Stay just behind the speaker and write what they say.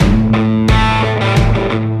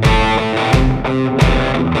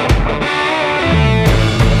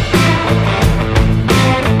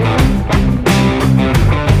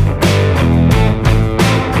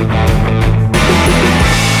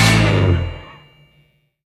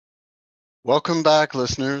Welcome back,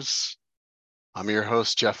 listeners. I'm your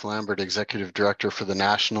host, Jeff Lambert, Executive Director for the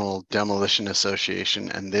National Demolition Association,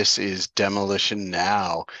 and this is Demolition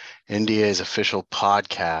Now, NDA's official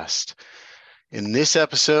podcast. In this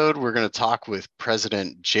episode, we're going to talk with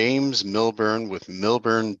President James Milburn with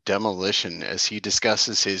Milburn Demolition as he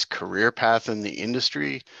discusses his career path in the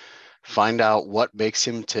industry, find out what makes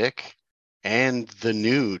him tick, and the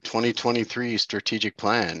new 2023 strategic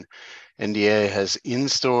plan. NDA has in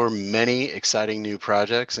store many exciting new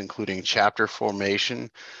projects, including chapter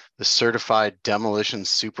formation, the certified demolition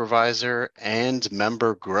supervisor, and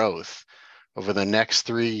member growth. Over the next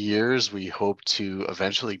 3 years, we hope to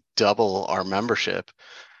eventually double our membership.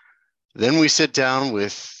 Then we sit down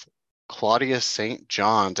with Claudia St.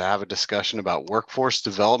 John to have a discussion about workforce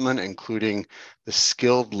development, including the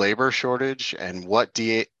skilled labor shortage and what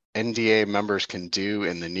NDA members can do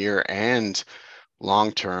in the near and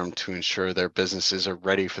long term to ensure their businesses are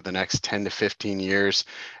ready for the next 10 to 15 years.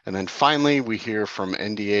 And then finally, we hear from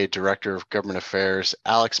NDA Director of Government Affairs,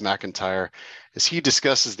 Alex McIntyre, as he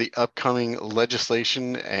discusses the upcoming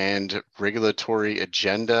legislation and regulatory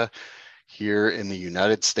agenda here in the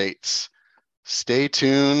United States. Stay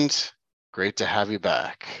tuned. Great to have you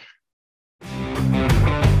back.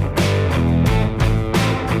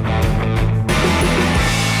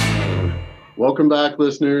 Welcome back,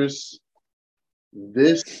 listeners.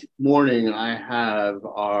 This morning, I have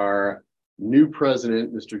our new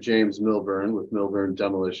president, Mr. James Milburn with Milburn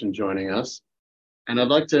Demolition, joining us. And I'd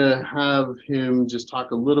like to have him just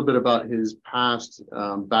talk a little bit about his past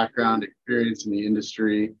background experience in the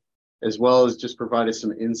industry, as well as just provide us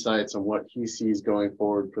some insights on what he sees going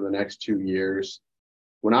forward for the next 2 years.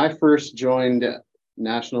 When I first joined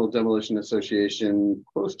National Demolition Association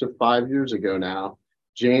close to 5 years ago now,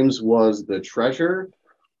 James was the treasurer.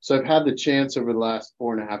 So I've had the chance over the last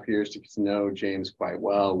 4.5 years to get to know James quite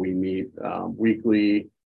well. We meet weekly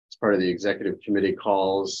as part of the executive committee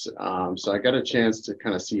calls. So I got a chance to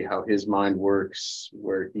kind of see how his mind works,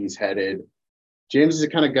 where he's headed. James is the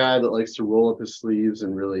kind of guy that likes to roll up his sleeves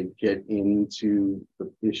and really get into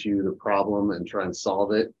the issue, the problem, and try and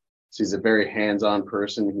solve it. So he's a very hands-on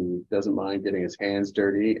person. He doesn't mind getting his hands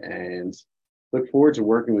dirty, and look forward to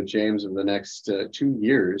working with James over the next 2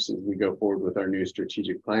 years as we go forward with our new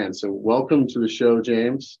strategic plan. So welcome to the show,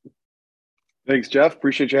 James. Thanks, Jeff.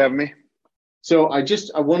 Appreciate you having me. So I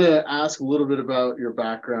want to ask a little bit about your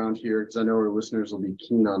background here, because I know our listeners will be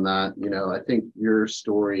keen on that. You know, I think your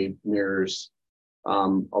story mirrors a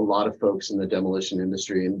lot of folks in the demolition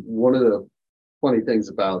industry. And one of the funny things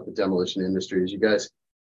about the demolition industry is you guys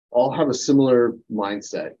all have a similar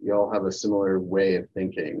mindset. You all have a similar way of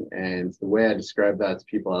thinking. And the way I describe that to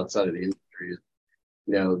people outside of the industry is,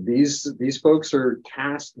 you know, these folks are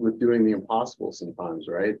tasked with doing the impossible sometimes,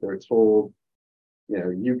 right? They're told, you know,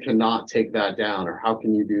 you cannot take that down, or how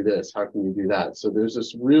can you do this? How can you do that? So there's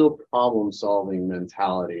this real problem solving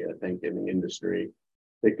mentality, I think, in the industry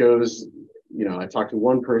that goes, you know, I talked to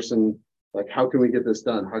one person, like, how can we get this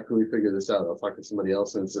done? How can we figure this out? I'll talk to somebody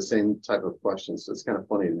else, and it's the same type of question. So it's kind of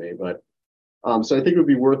funny to me. But so I think it would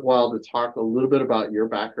be worthwhile to talk a little bit about your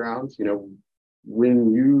background, you know,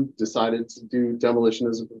 when you decided to do demolition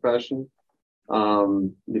as a profession,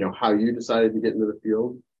 you know, how you decided to get into the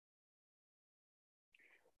field.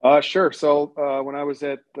 Sure. So when I was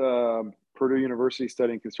at Purdue University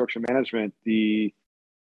studying construction management, the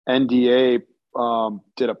NDA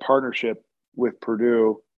did a partnership with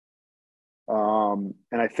Purdue.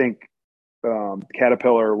 And I think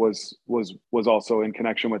Caterpillar was also in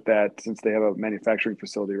connection with that, since they have a manufacturing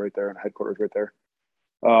facility right there and headquarters right there.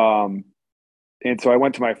 And so I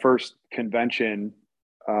went to my first convention,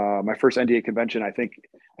 my first NDA convention. I think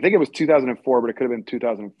it was 2004, but it could have been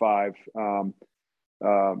 2005,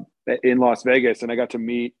 in Las Vegas, and I got to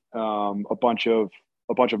meet a bunch of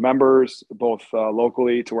members, both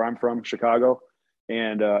locally to where I'm from, Chicago,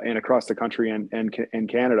 and across the country and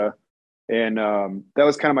Canada. And that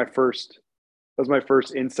was kind of my first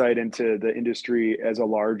insight into the industry as a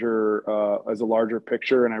larger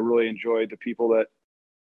picture. And I really enjoyed the people that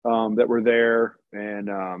were there, and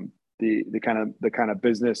the kind of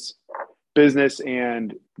business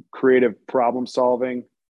and creative problem solving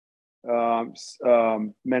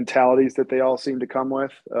mentalities that they all seem to come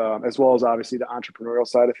with, as well as obviously the entrepreneurial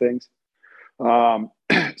side of things.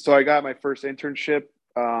 So I got my first internship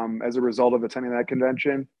as a result of attending that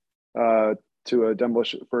convention to a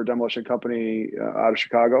demolition company out of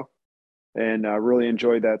Chicago, and really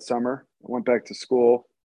enjoyed that summer. I went back to school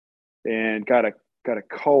and got a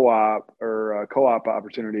co-op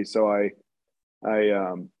opportunity. So I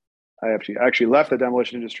actually left the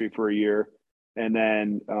demolition industry for a year, and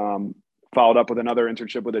then followed up with another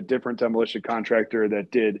internship with a different demolition contractor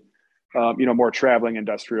that did, more traveling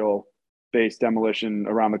industrial based demolition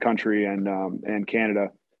around the country and Canada.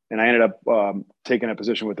 And I ended up taking a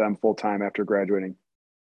position with them full time after graduating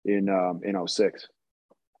in 06.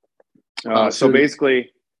 So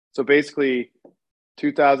basically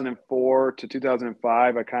 2004 to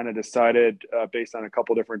 2005, I kind of decided based on a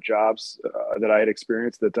couple different jobs that I had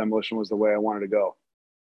experienced that demolition was the way I wanted to go.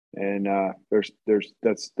 And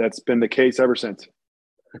that's been the case ever since.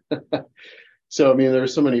 So, I mean,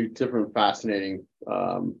 there's so many different fascinating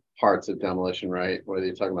parts of demolition, right? Whether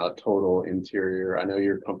you're talking about total, interior. I know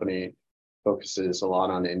your company focuses a lot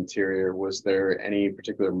on interior. Was there any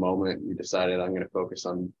particular moment you decided I'm going to focus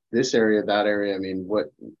on this area, that area? I mean,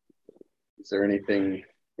 is there anything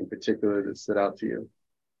in particular that stood out to you?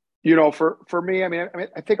 For me,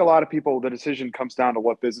 I think a lot of people, the decision comes down to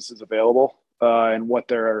what business is available and what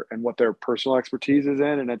their personal expertise is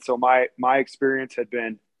in. And so my experience had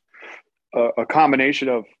been a combination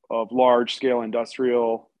of large scale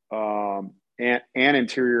industrial and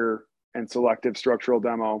interior and selective structural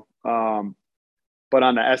demo. But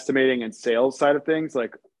on the estimating and sales side of things,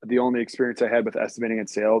 like the only experience I had with estimating and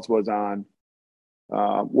sales was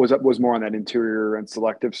more on that interior and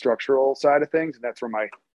selective structural side of things. And that's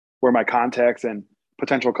where my contacts and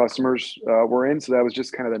potential customers were in. So that was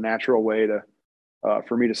just kind of the natural way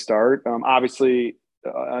for me to start. Obviously,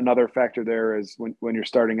 another factor there is when you're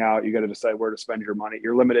starting out, you got to decide where to spend your money.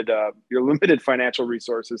 You're limited financial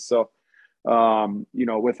resources. So,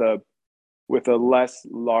 with a less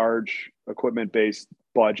large equipment based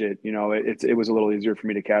budget, it was a little easier for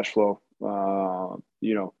me to cash flow,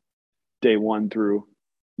 day one through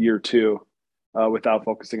year two, without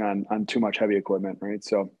focusing on too much heavy equipment. Right.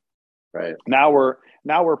 So, right now we're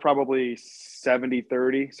probably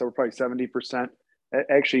 70-30. So we're probably 70%.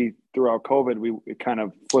 Actually, throughout COVID, it kind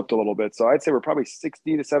of flipped a little bit. So I'd say we're probably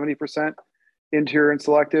 60 to 70% interior and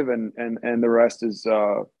selective, and the rest is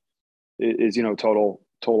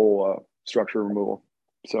total structure removal.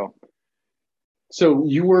 So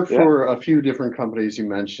you work for a few different companies. You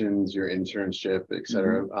mentioned your internship, et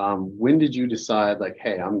cetera. Mm-hmm. When did you decide, like,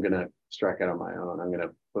 hey, I'm gonna strike out on my own? I'm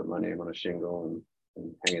gonna put my name on a shingle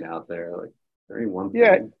and hang it out there. Like, is there any one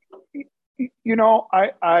thing?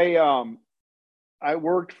 I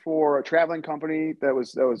worked for a traveling company that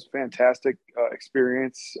was fantastic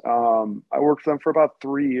experience. I worked for them for about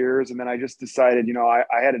 3 years, and then I just decided, I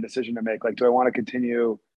had a decision to make. Like, do I want to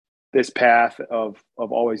continue this path of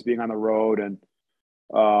always being on the road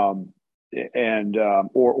or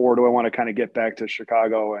do I want to kind of get back to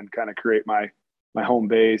Chicago and kind of create my home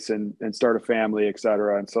base and start a family, et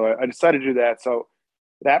cetera. And so I decided to do that. So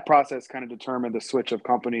that process kind of determined the switch of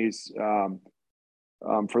companies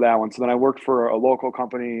for that one. So then I worked for a local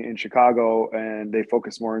company in Chicago, and they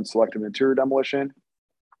focus more on selective interior demolition.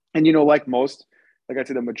 And, like I'd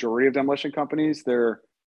say the majority of demolition companies, they're,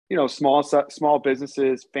 small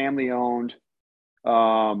businesses, family owned.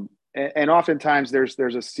 And oftentimes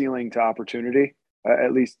there's a ceiling to opportunity,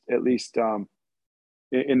 at least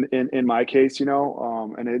in my case,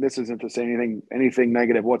 and this isn't to say anything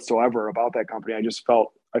negative whatsoever about that company. I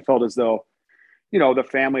felt as though, the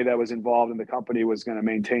family that was involved in the company was going to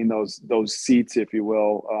maintain those seats, if you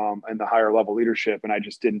will, and the higher level leadership. And I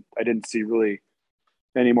didn't see really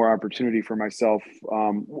any more opportunity for myself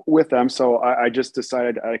with them. So I just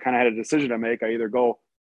decided, I kind of had a decision to make. I either go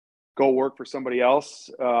work for somebody else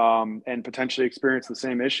and potentially experience the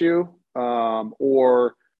same issue,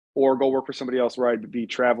 or go work for somebody else where I'd be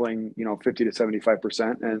traveling, 50 to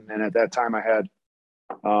 75%. And at that time I had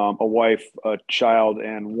a wife, a child,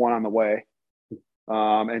 and one on the way.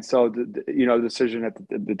 And so the decision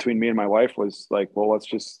between me and my wife was like, well,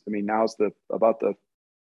 now's about the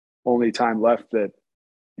only time left that,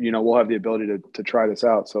 we'll have the ability to try this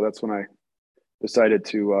out. So that's when I decided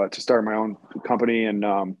to start my own company. And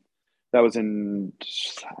that was in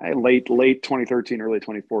late 2013, early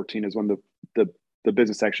 2014 is when the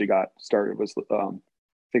business actually got started. It was I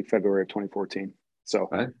think February of 2014. So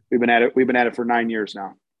right. We've been at it for 9 years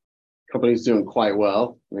now. Company's doing quite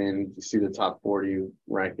well. I mean, you see the top 40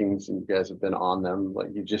 rankings, and you guys have been on them. Like,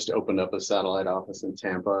 you just opened up a satellite office in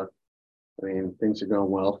Tampa. I mean, things are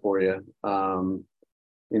going well for you. And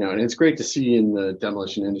it's great to see in the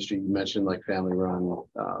demolition industry. You mentioned like family-run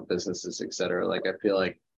businesses, et cetera. Like, I feel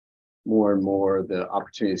like more and more the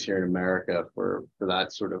opportunities here in America for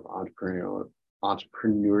that sort of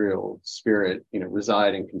entrepreneurial spirit,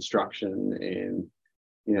 reside in construction and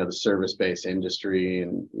the service-based industry.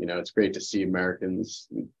 And it's great to see Americans,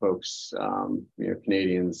 folks,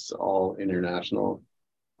 Canadians, all international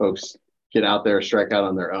folks get out there, strike out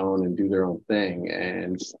on their own and do their own thing.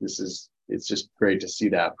 And this is it's just great to see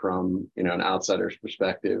that from, an outsider's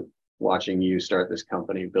perspective, watching you start this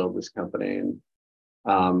company, build this company. And,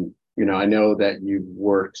 I know that you've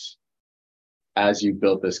worked as you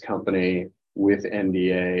built this company with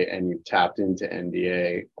NDA, and you've tapped into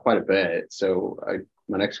NDA quite a bit. So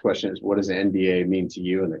my next question is, what does NDA mean to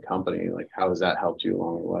you and the company? Like, how has that helped you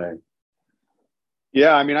along the way?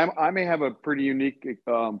 Yeah, I mean, I may have a pretty unique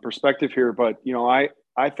perspective here, but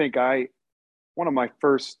I think one of my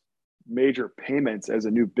first major payments as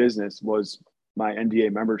a new business was my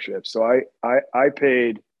NDA membership. So I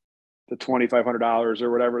paid the $2,500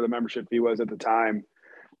 or whatever the membership fee was at the time,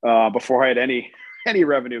 before I had any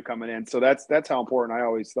revenue coming in. So that's how important I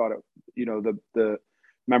always thought the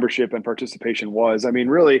membership and participation was. I mean,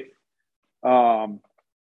 really, for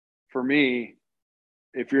me,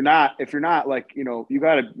 if you're not like, you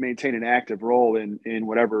got to maintain an active role in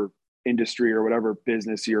whatever industry or whatever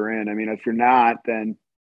business you're in. I mean, if you're not, then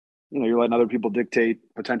you're letting other people dictate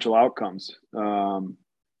potential outcomes,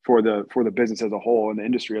 for the business as a whole and the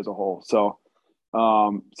industry as a whole. So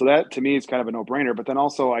that to me is kind of a no-brainer. But then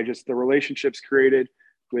also, the relationships created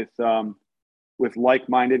with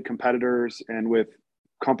like-minded competitors and with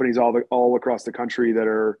companies all across the country that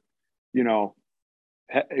are,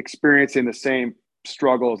 experiencing the same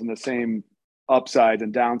struggles and the same upsides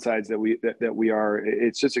and downsides that we are.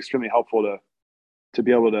 It's just extremely helpful to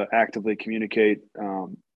be able to actively communicate,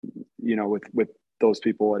 with those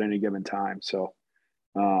people at any given time. So,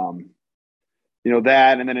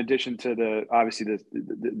 that, and then in addition to obviously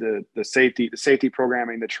the safety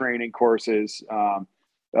programming, the training courses,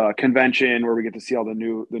 convention where we get to see all the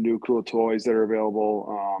new cool toys that are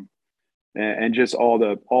available, and just all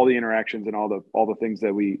the interactions and all the things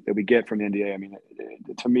that we get from the NDA. I mean,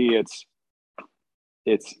 to me,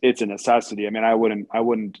 it's a necessity. I mean, I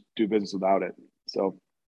wouldn't do business without it. So.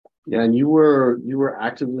 Yeah, and you were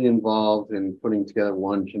actively involved in putting together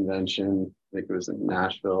one convention. I think it was in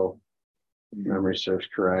Nashville, if memory serves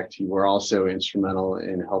correct. You were also instrumental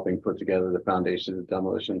in helping put together the Foundation of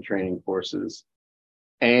Demolition training courses.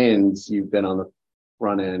 And you've been on the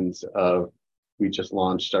front end we just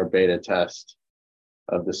launched our beta test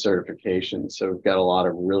of the certification. So we've got a lot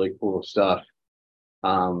of really cool stuff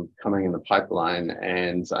coming in the pipeline.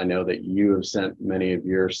 And I know that you have sent many of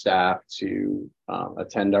your staff to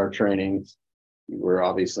attend our trainings. You were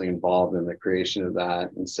obviously involved in the creation of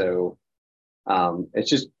that. And so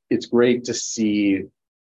it's great to see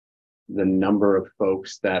the number of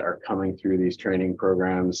folks that are coming through these training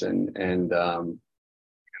programs. And I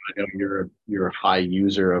know you're a high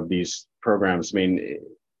user of these programs. I mean,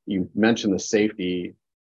 you mentioned the safety.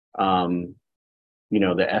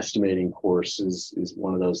 The estimating course is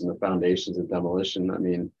one of those in the Foundations of Demolition. I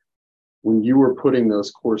mean, when you were putting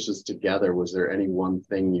those courses together, was there any one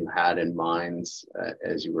thing you had in mind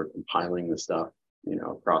as you were compiling the stuff,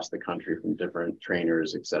 across the country from different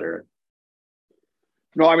trainers, et cetera?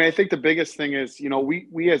 No, I mean, I think the biggest thing is,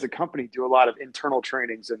 we as a company do a lot of internal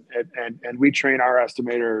trainings, and we train our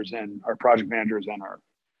estimators and our project managers and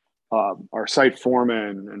our site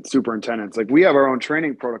foremen and superintendents. Like, we have our own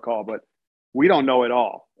training protocol, but we don't know it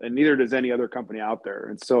all, and neither does any other company out there.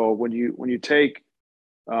 And so when you take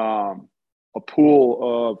a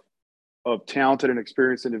pool of talented and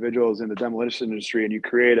experienced individuals in the demolition industry, and you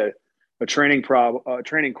create a training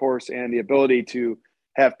course and the ability to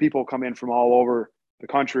have people come in from all over the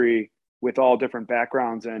country with all different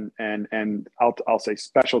backgrounds and I'll say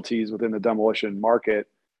specialties within the demolition market,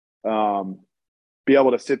 be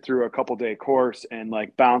able to sit through a couple-day course and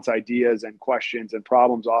like bounce ideas and questions and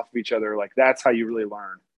problems off of each other. Like, that's how you really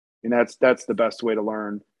learn. And that's the best way to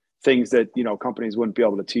learn things that, companies wouldn't be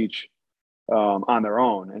able to teach on their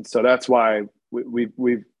own. And so that's why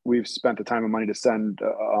we've spent the time and money to send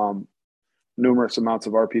numerous amounts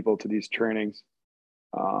of our people to these trainings,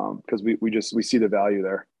 because we see the value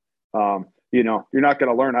there. You're not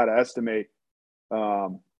going to learn how to estimate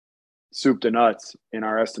soup to nuts in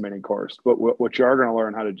our estimating course, but what you are going to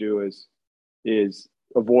learn how to do is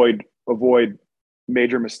avoid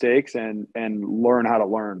major mistakes and learn how to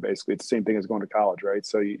learn. Basically, it's the same thing as going to college, right?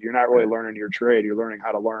 So you're not really learning your trade; you're learning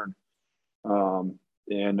how to learn,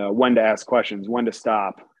 and when to ask questions, when to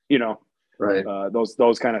stop. Right.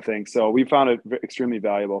 Those kind of things. So we found it extremely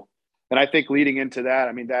valuable. And I think leading into that,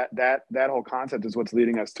 I mean, that whole concept is what's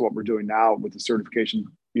leading us to what we're doing now with the certification,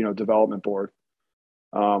 development board,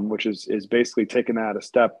 which is basically taking that a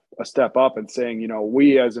step up and saying,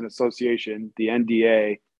 we as an association, the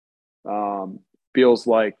NDA, feels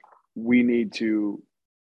like we need to,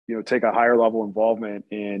 take a higher level involvement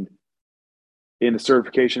in the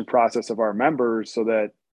certification process of our members, so that,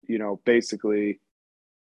 basically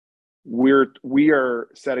we are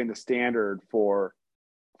setting the standard for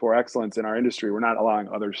excellence in our industry. We're not allowing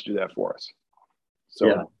others to do that for us. So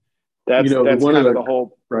yeah, that's one kind of of the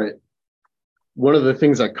whole right. One of the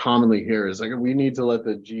things I commonly hear is like, we need to let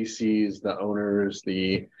the GCs, the owners,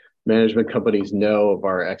 the management companies know of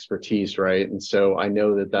our expertise, right? And so I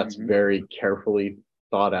know that that's very carefully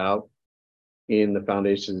thought out in the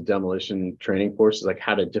Foundations of Demolition training courses, like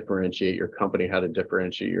how to differentiate your company, how to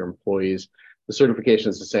differentiate your employees. The certification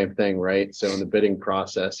is the same thing, right? So in the bidding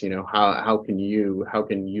process, how can you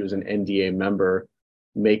as an NDA member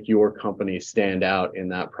make your company stand out in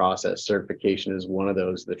that process? Certification is one of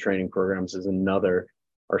those. The training programs is another.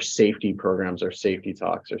 Our safety programs, our safety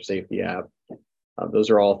talks, our safety app.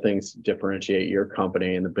 Those are all things to differentiate your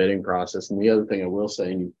company in the bidding process. And the other thing I will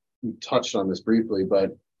say, and you touched on this briefly,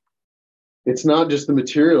 but it's not just the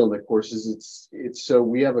material in the courses. It's so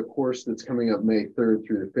we have a course that's coming up May 3rd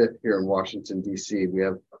through the 5th here in Washington, D.C. We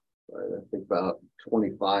have, I think, about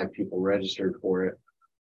 25 people registered for it.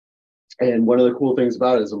 And one of the cool things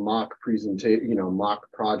about it is a mock presentation,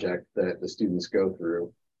 mock project that the students go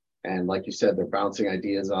through. And like you said, they're bouncing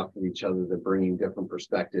ideas off of each other. They're bringing different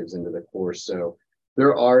perspectives into the course. So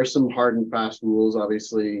there are some hard and fast rules,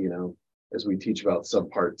 obviously, as we teach about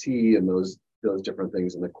subpart T and those different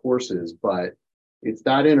things in the courses, but it's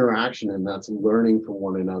that interaction and that's learning from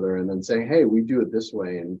one another and then saying, hey, we do it this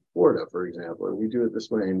way in Florida, for example, or we do it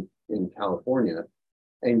this way in California,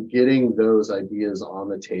 and getting those ideas on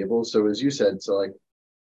the table. So as you said, so like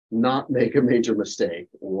not make a major mistake,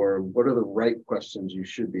 or what are the right questions you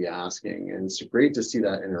should be asking. And it's great to see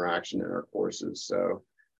that interaction in our courses. So,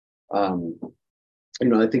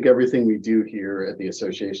 I think everything we do here at the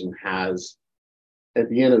association has, at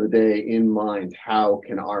the end of the day, in mind, how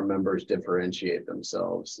can our members differentiate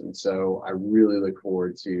themselves? And so I really look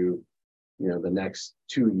forward to, the next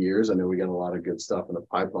 2 years. I know we got a lot of good stuff in the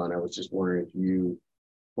pipeline. I was just wondering if you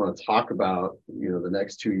want to talk about, the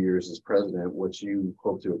next 2 years as president, what you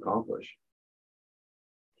hope to accomplish.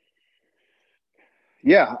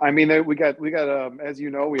 Yeah, I mean, we got as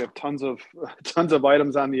we have tons of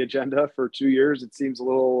items on the agenda for 2 years. It seems a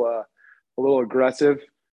little aggressive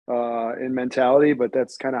in mentality, but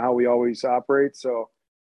that's kind of how we always operate. So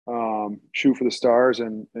shoot for the stars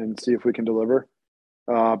and see if we can deliver.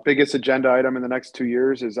 Biggest agenda item in the next 2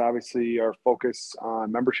 years is obviously our focus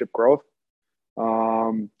on membership growth.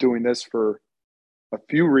 Doing this for a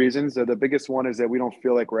few reasons. The biggest one is that we don't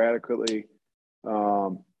feel like we're adequately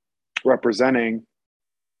representing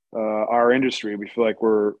our industry. We feel like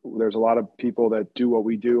there's a lot of people that do what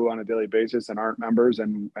we do on a daily basis and aren't members,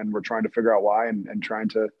 and we're trying to figure out why and trying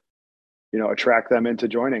to attract them into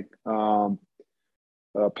joining. One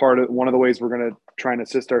of the ways we're going to try and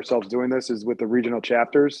assist ourselves doing this is with the regional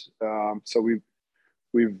chapters. So we've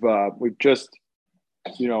just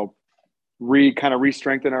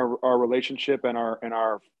re-strengthen our relationship and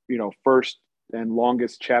our first and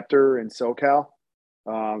longest chapter in SoCal.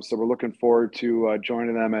 So we're looking forward to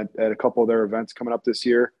joining them at a couple of their events coming up this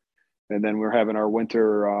year. And then we're having our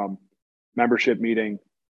winter membership meeting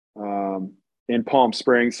in Palm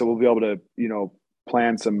Springs. So we'll be able to,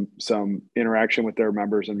 plan some interaction with their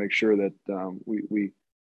members and make sure that we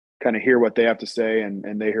kind of hear what they have to say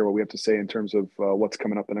and they hear what we have to say in terms of what's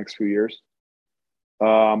coming up the next few years.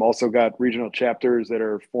 Also got regional chapters that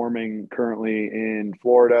are forming currently in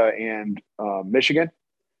Florida and Michigan.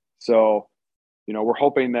 So, we're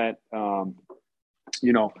hoping that,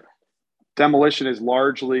 demolition is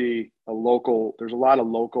largely there's a lot of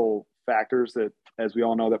local factors that, as we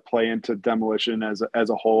all know, that play into demolition as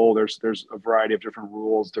a whole. There's a variety of different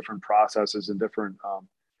rules, different processes, and different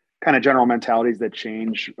kind of general mentalities that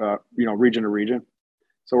change, region to region.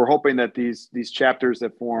 So we're hoping that these chapters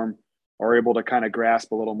that form are able to kind of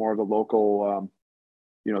grasp a little more of the local,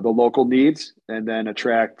 the local needs, and then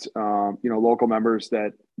attract, local members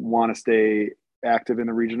that want to stay active in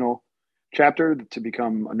the regional chapter to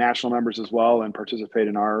become national members as well and participate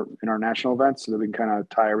in our national events, so that we can kind of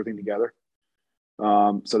tie everything together.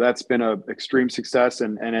 So that's been an extreme success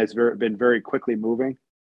and has been very quickly moving.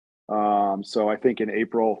 So I think in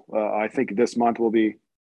April, I think this month we'll be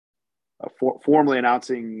formally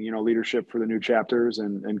announcing, leadership for the new chapters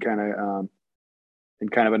and kind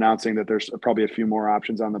of announcing that there's probably a few more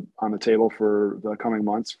options on the table for the coming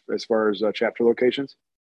months as far as chapter locations.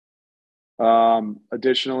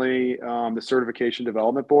 Additionally, the certification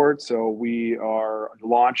development board. So we are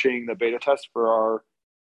launching the beta test for our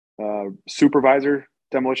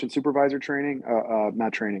demolition supervisor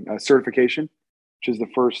certification, which is the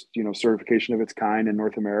first, certification of its kind in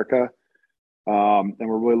North America. And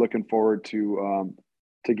we're really looking forward to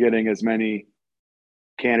getting as many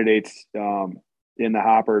candidates in the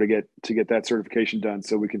hopper to get that certification done,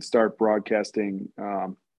 so we can start broadcasting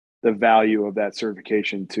the value of that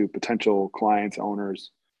certification to potential clients,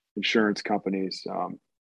 owners, insurance companies,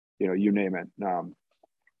 you name it.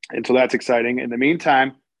 And so that's exciting. In the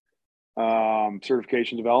meantime,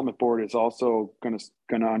 Certification Development Board is also going to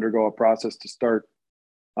undergo a process to start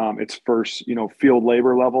its first, field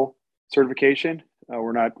labor level certification.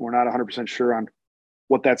 We're not 100% sure on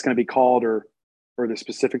what that's going to be called or the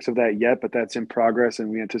specifics of that yet, but that's in progress,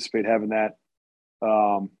 and we anticipate having that,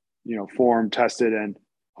 form tested and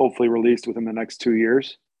hopefully released within the next 2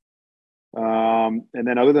 years. And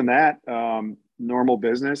then other than that, normal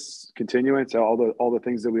business continuance, all the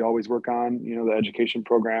things that we always work on, the education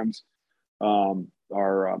programs,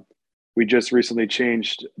 we just recently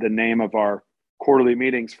changed the name of our quarterly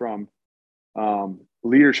meetings from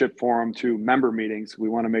leadership forum to member meetings. We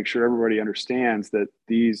want to make sure everybody understands that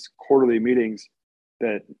these quarterly meetings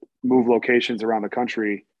that move locations around the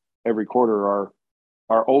country every quarter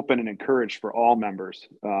are open and encouraged for all members,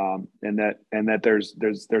 and that there's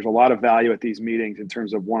a lot of value at these meetings in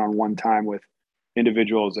terms of one-on-one time with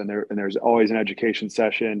individuals, and there's always an education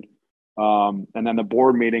session, and then the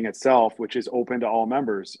board meeting itself, which is open to all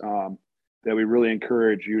members, that we really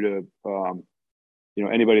encourage you to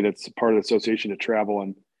anybody that's part of the association to travel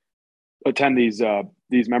and attend these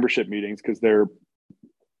membership meetings, because they're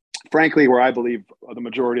frankly where I believe the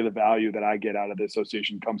majority of the value that I get out of the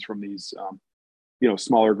association comes from these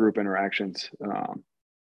smaller group interactions in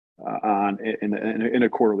a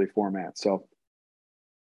quarterly format. So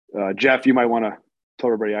Jeff, you might want to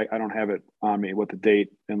tell everybody, I don't have it on me, what the date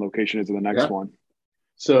and location is of the next one.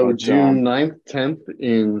 So June 9th, 10th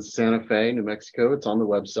in Santa Fe, New Mexico. It's on the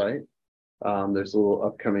website. There's little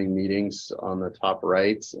upcoming meetings on the top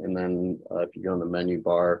right. And then if you go on the menu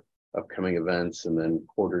bar, upcoming events, and then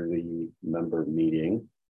quarterly member meeting.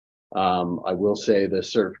 I will say the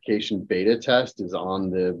certification beta test is on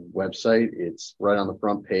the website. It's right on the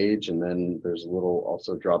front page. And then there's a little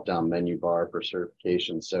also drop down menu bar for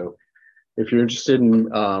certification. So if you're interested in,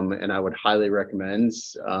 and I would highly recommend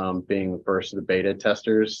being the first of the beta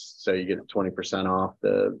testers, so you get 20% off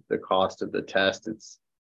the cost of the test. It's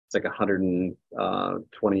like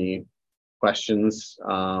 120 questions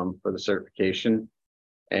for the certification.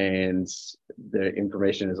 And the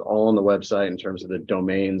information is all on the website in terms of the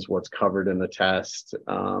domains, what's covered in the test,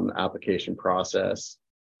 application process,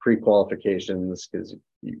 pre-qualifications, because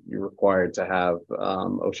you're required to have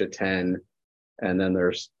OSHA 10. And then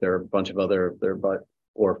there are a bunch of other, there are about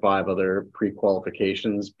 4 or 5 other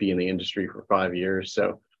pre-qualifications, be in the industry for 5 years.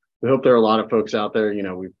 So we hope there are a lot of folks out there.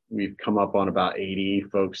 We've come up on about 80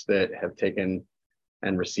 folks that have taken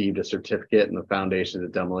and received a certificate in the Foundations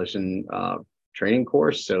of Demolition training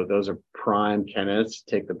course. So those are prime candidates to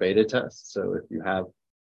take the beta test. So if you have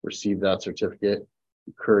received that certificate,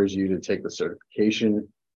 encourage you to take the certification.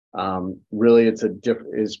 Really, it's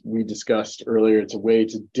as we discussed earlier, it's a way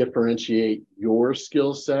to differentiate your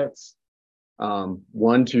skill sets,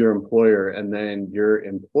 one to your employer, and then your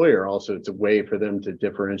employer also, it's a way for them to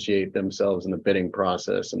differentiate themselves in the bidding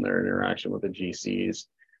process and their interaction with the GCs,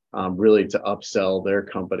 really to upsell their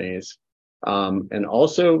companies. And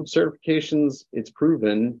also certifications, it's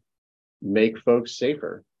proven, make folks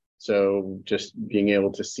safer. So just being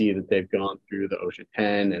able to see that they've gone through the OSHA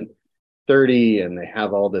 10 and 30, and they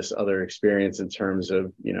have all this other experience in terms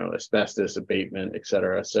of, asbestos abatement, et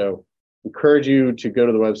cetera. So encourage you to go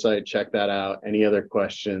to the website, check that out. Any other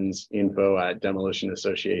questions,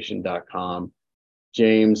 info@demolitionassociation.com.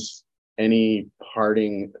 James, any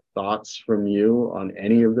parting thoughts from you on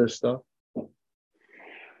any of this stuff?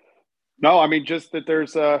 No, I mean, just that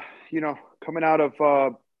there's coming out of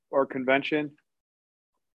our convention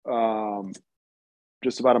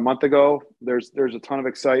just about a month ago, there's a ton of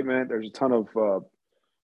excitement. There's a ton of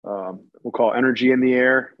we'll call energy in the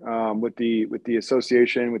air with the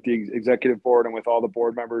association, with the executive board, and with all the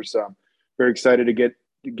board members. Very excited to get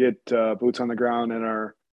boots on the ground in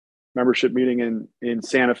our membership meeting in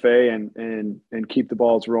Santa Fe and keep the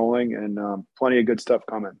balls rolling, and plenty of good stuff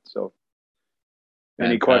coming. So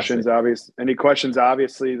any questions,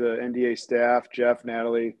 obviously the NDA staff, Jeff,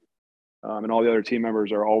 Natalie, and all the other team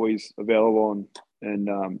members are always available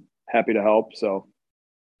and happy to help. So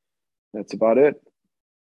that's about it.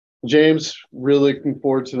 James, really looking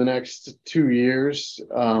forward to the next 2 years.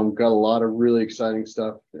 Got a lot of really exciting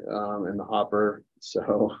stuff in the hopper.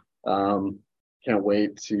 So can't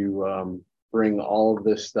wait to bring all of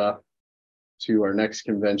this stuff to our next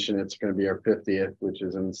convention. It's going to be our 50th, which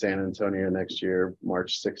is in San Antonio next year,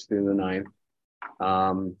 March 6th through the 9th.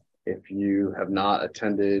 If you have not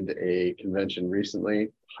attended a convention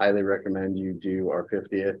recently, highly recommend you do our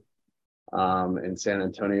 50th. in San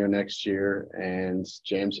Antonio next year. And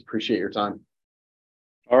James, appreciate your time.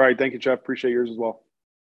 All right. Thank you, Jeff. Appreciate yours as well.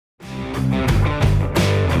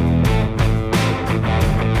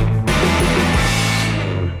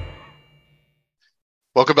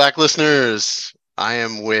 Welcome back, listeners. I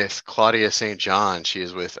am with Claudia St. John. She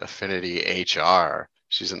is with Affinity HR.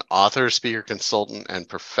 She's an author, speaker, consultant, and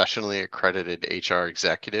professionally accredited HR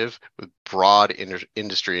executive with broad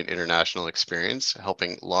industry and international experience,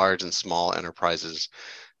 helping large and small enterprises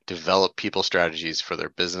develop people strategies for their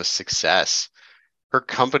business success. Her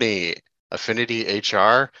company, Affinity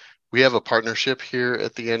HR, we have a partnership here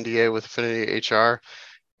at the NDA with Affinity HR,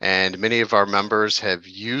 and many of our members have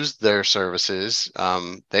used their services.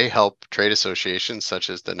 They help trade associations such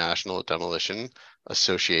as the National Demolition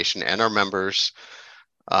Association and our members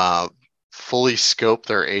fully scope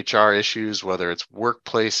their HR issues, whether it's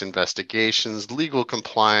workplace investigations, legal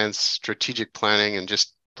compliance, strategic planning, and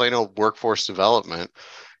just plain old workforce development.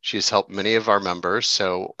 She's helped many of our members.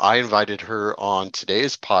 So I invited her on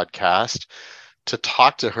today's podcast to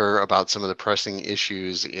talk to her about some of the pressing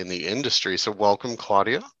issues in the industry. So welcome,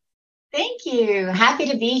 Claudia. Thank you. Happy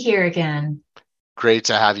to be here again. Great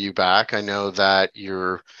to have you back. I know that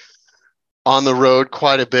you're on the road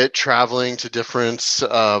quite a bit, traveling to different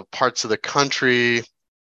parts of the country,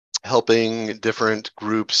 helping different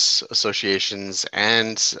groups, associations,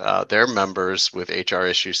 and their members with HR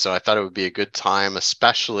issues. So I thought it would be a good time,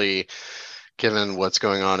 especially given what's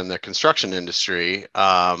going on in the construction industry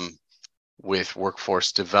with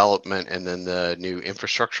workforce development and then the new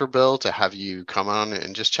infrastructure bill, to have you come on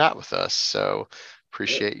and just chat with us. So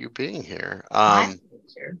appreciate you being here.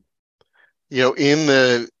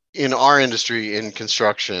 In our industry, in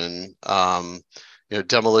construction,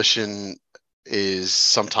 demolition is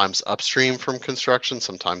sometimes upstream from construction,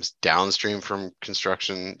 sometimes downstream from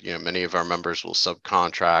construction. Many of our members will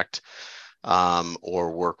subcontract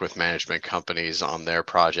or work with management companies on their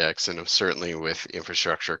projects. And certainly with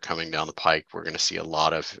infrastructure coming down the pike, we're going to see a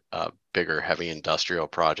lot of bigger, heavy industrial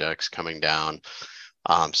projects coming down,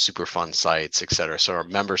 Superfund sites, et cetera. So our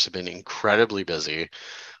members have been incredibly busy.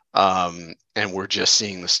 And we're just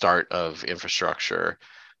seeing the start of infrastructure.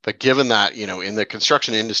 But given that, in the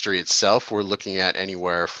construction industry itself, we're looking at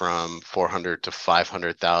anywhere from 400 to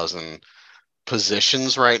 500,000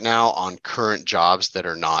 positions right now on current jobs that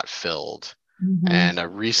are not filled. Mm-hmm. And I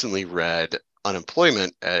recently read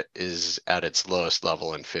unemployment is at its lowest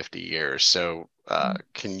level in 50 years. So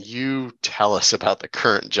can you tell us about the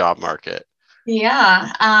current job market?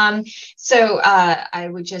 Yeah. So I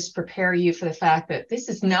would just prepare you for the fact that this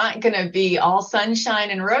is not going to be all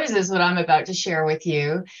sunshine and roses, what I'm about to share with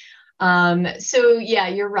you. So yeah,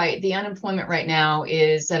 you're right. The unemployment right now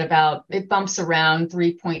is at it bumps around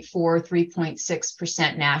 3.4,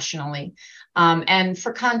 3.6% nationally. And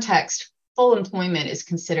for context, full employment is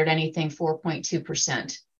considered anything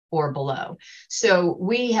 4.2% or below. So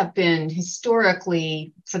we have been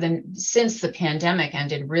historically, since the pandemic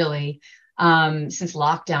ended, really, since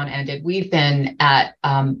lockdown ended, we've been at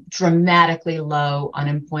dramatically low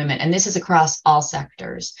unemployment, and this is across all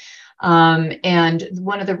sectors. And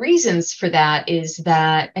one of the reasons for that is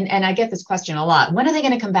that, and I get this question a lot, when are they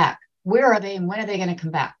going to come back? Where are they and when are they going to come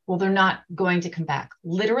back? Well, they're not going to come back.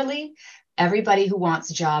 Literally, everybody who wants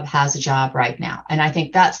a job has a job right now. And I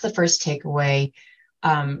think that's the first takeaway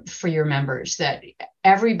for your members, that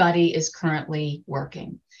everybody is currently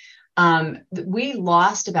working. We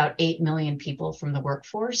lost about 8 million people from the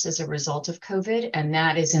workforce as a result of COVID, and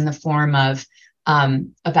that is in the form of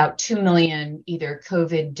about 2 million either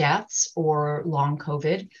COVID deaths or long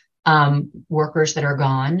COVID workers that are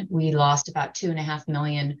gone. We lost about 2.5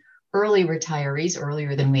 million early retirees,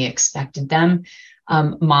 earlier than we expected them.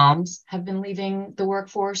 Moms have been leaving the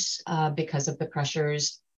workforce because of the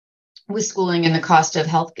pressures with schooling and the cost of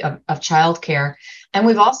childcare. And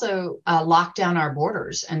we've also locked down our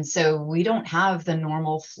borders. And so we don't have the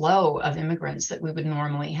normal flow of immigrants that we would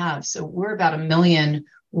normally have. So we're about 1 million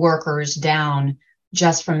workers down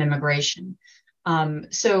just from immigration.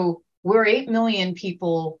 So we're 8 million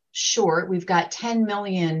people short. We've got 10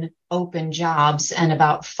 million open jobs and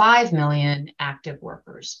about 5 million active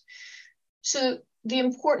workers. So the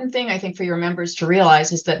important thing, I think, for your members to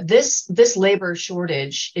realize is that this labor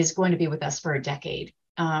shortage is going to be with us for a decade.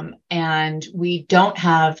 And we don't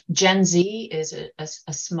have, Gen Z is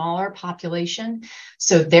a smaller population,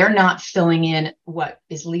 so they're not filling in what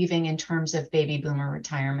is leaving in terms of baby boomer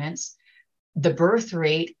retirements. The birth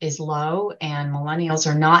rate is low, and millennials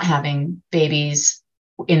are not having babies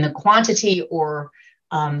in the quantity or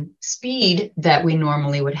speed that we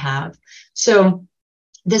normally would have. So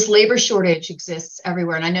this labor shortage exists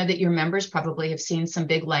everywhere. And I know that your members probably have seen some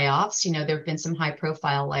big layoffs. There have been some high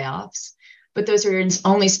profile layoffs, but those are in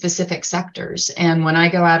only specific sectors. And when I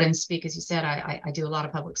go out and speak, as you said, I do a lot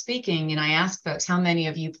of public speaking, and I ask folks, how many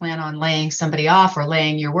of you plan on laying somebody off or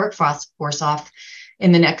laying your workforce off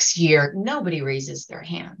in the next year? Nobody raises their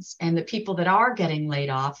hands. And the people that are getting laid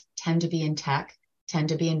off tend to be in tech, tend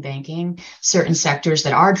to be in banking, certain sectors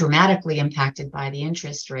that are dramatically impacted by the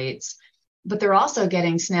interest rates, but they're also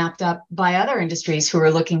getting snapped up by other industries who are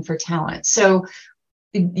looking for talent. So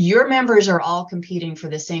your members are all competing for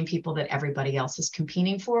the same people that everybody else is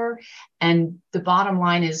competing for. And the bottom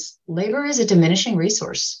line is labor is a diminishing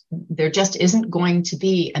resource. There just isn't going to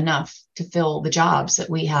be enough to fill the jobs that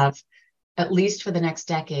we have, at least for the next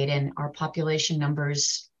decade. And our population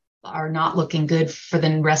numbers are not looking good for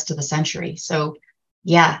the rest of the century. So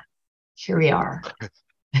yeah, here we are.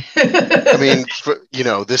 I mean,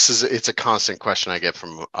 it's a constant question I get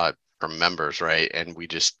from members, right? And we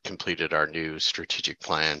just completed our new strategic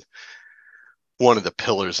plan. One of the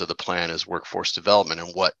pillars of the plan is workforce development,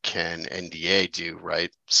 and what can NDA do, right?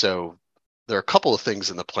 So there are a couple of things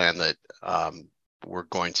in the plan that we're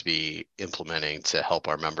going to be implementing to help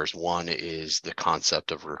our members. One is the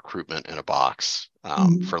concept of recruitment in a box,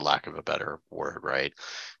 for lack of a better word, right?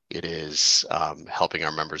 It is helping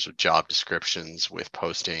our members with job descriptions, with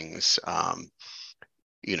postings,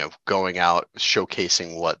 going out,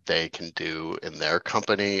 showcasing what they can do in their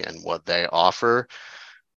company and what they offer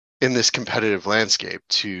in this competitive landscape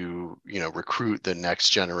to, recruit the next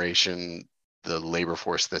generation, the labor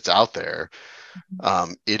force that's out there.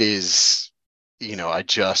 It is, I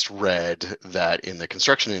just read that in the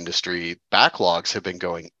construction industry, backlogs have been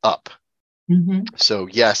going up. So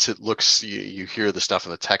yes, it looks, you hear the stuff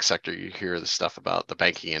in the tech sector, you hear the stuff about the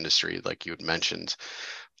banking industry, like you had mentioned,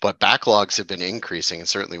 but backlogs have been increasing. And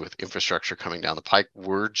certainly with infrastructure coming down the pike,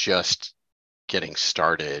 we're just getting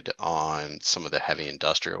started on some of the heavy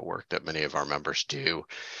industrial work that many of our members do.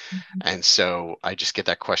 And so I just get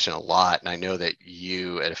that question a lot. And I know that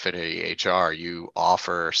you at Affinity HR, you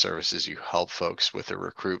offer services, you help folks with their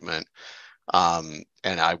recruitment.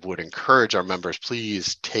 And I would encourage our members,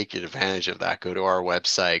 please take advantage of that. Go to our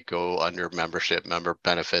website, go under membership, member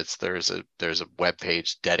benefits. There's a web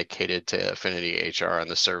page dedicated to Affinity HR and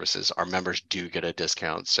the services. Our members do get a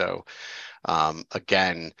discount. So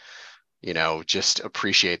again, just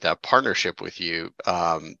appreciate that partnership with you.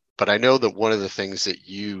 But I know that one of the things that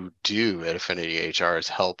you do at Affinity HR is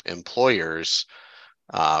help employers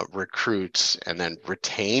recruit and then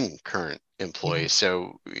retain current employees.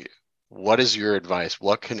 So what is your advice?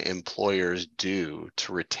 What can employers do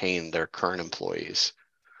to retain their current employees?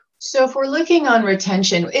 So if we're looking on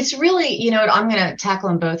retention, it's really, I'm going to tackle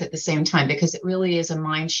them both at the same time, because it really is a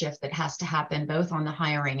mind shift that has to happen both on the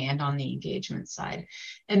hiring and on the engagement side.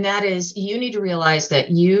 And that is, you need to realize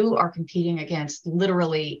that you are competing against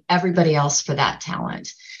literally everybody else for that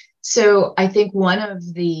talent. So I think one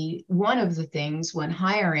of the things when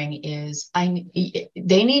hiring is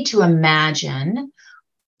they need to imagine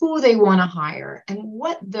who they want to hire and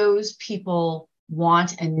what those people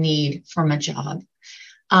want and need from a job.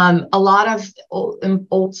 A lot of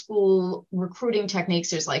old school recruiting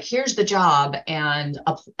techniques is like, here's the job, and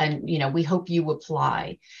we hope you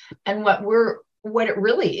apply. And what it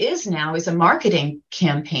really is now is a marketing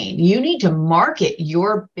campaign. You need to market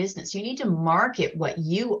your business. You need to market what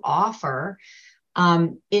you offer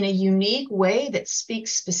in a unique way that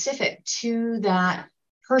speaks specific to that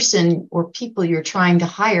person or people you're trying to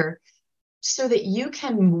hire, so that you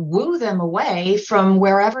can woo them away from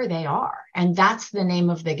wherever they are. And that's the name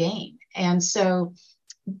of the game. And so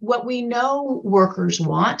what we know workers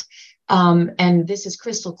want, and this is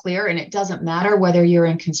crystal clear, and it doesn't matter whether you're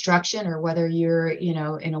in construction or whether you're,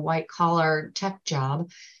 in a white collar tech job,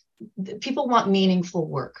 people want meaningful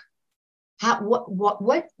work.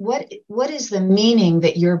 What is the meaning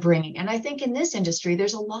that you're bringing? And I think in this industry,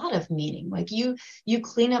 there's a lot of meaning. Like you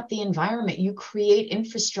clean up the environment, you create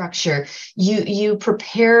infrastructure, you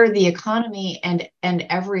prepare the economy and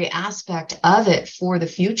every aspect of it for the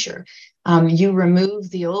future. You remove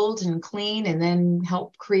the old and clean, and then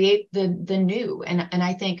help create the new. And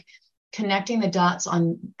I think connecting the dots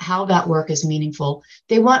on how that work is meaningful.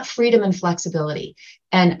 They want freedom and flexibility.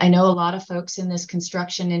 And I know a lot of folks in this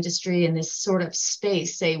construction industry, in this sort of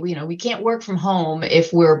space, say, we can't work from home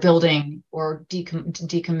if we're building or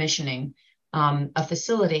decommissioning a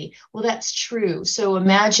facility. Well, that's true. So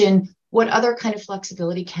imagine, what other kind of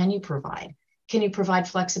flexibility can you provide? Can you provide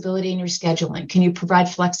flexibility in your scheduling? Can you provide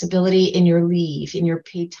flexibility in your leave, in your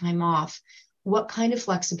paid time off? What kind of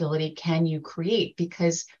flexibility can you create?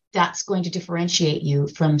 Because that's going to differentiate you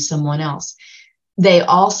from someone else. They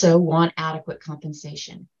also want adequate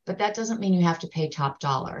compensation, but that doesn't mean you have to pay top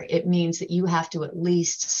dollar. It means that you have to at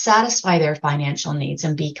least satisfy their financial needs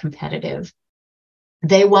and be competitive.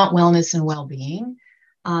 They want wellness and well-being.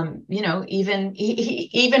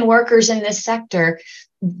 Even workers in this sector,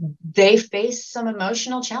 they face some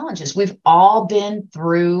emotional challenges. We've all been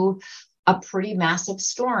through a pretty massive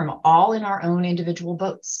storm, all in our own individual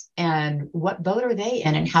boats. And what boat are they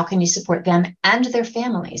in? And how can you support them and their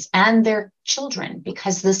families and their children?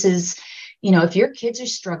 Because this is, if your kids are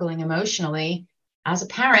struggling emotionally, as a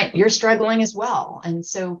parent, you're struggling as well. And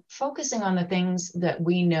so focusing on the things that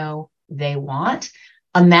we know they want,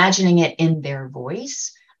 imagining it in their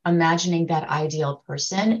voice, imagining that ideal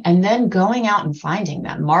person, and then going out and finding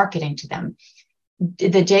them, marketing to them.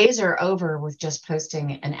 The days are over with just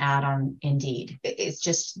posting an ad on Indeed. It's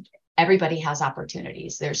just everybody has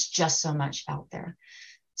opportunities. There's just so much out there.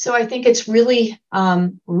 So I think it's really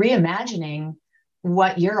reimagining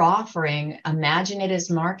what you're offering, imagine it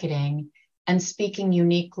as marketing, and speaking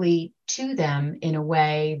uniquely to them in a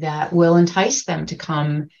way that will entice them to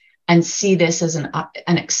come and see this as an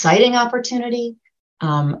exciting opportunity,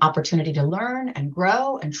 opportunity to learn and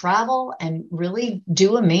grow and travel and really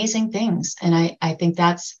do amazing things. And I think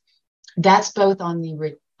that's both on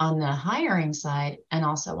the hiring side and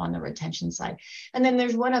also on the retention side. And then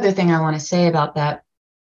there's one other thing I want to say about that.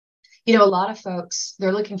 A lot of folks,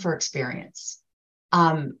 they're looking for experience.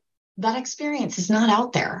 That experience is not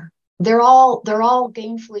out there. They're all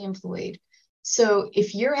gainfully employed. So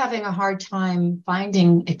if you're having a hard time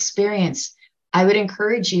finding experience, I would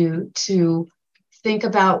encourage you to think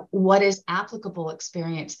about what is applicable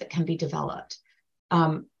experience that can be developed.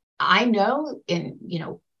 I know in,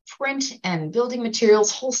 print and building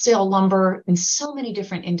materials, wholesale lumber, in so many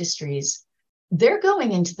different industries, they're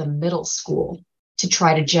going into the middle school to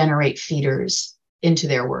try to generate feeders into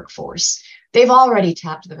their workforce. They've already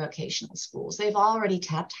tapped the vocational schools. They've already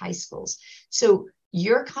tapped high schools. So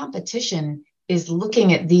your competition is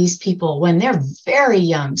looking at these people when they're very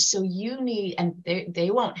young. So you need, and they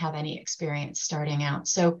won't have any experience starting out.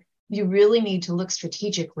 So you really need to look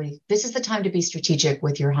strategically. This is the time to be strategic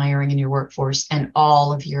with your hiring and your workforce and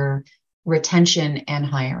all of your retention and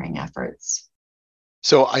hiring efforts.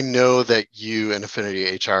 So I know that you and Affinity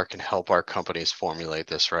HR can help our companies formulate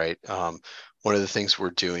this, right? One of the things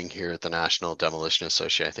we're doing here at the National Demolition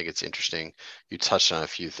Association, I think it's interesting. You touched on a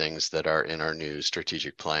few things that are in our new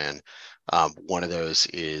strategic plan. One of those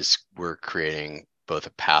is we're creating both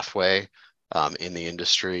a pathway in the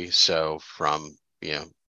industry. So from,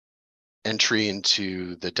 entry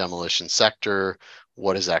into the demolition sector,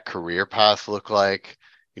 what does that career path look like?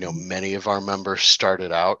 Many of our members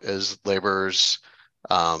started out as laborers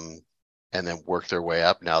and then worked their way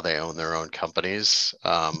up. Now they own their own companies.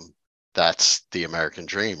 That's the American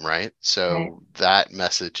dream, right? So Right. That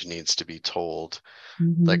message needs to be told.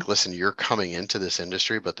 Mm-hmm. Like, listen, you're coming into this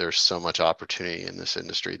industry, but there's so much opportunity in this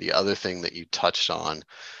industry. The other thing that you touched on,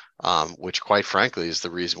 which quite frankly is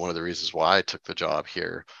one of the reasons why I took the job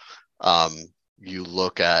here. You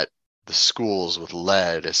look at the schools with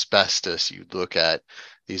lead, asbestos, you look at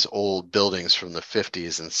these old buildings from the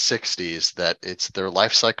 50s and 60s that their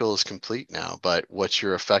life cycle is complete now. But what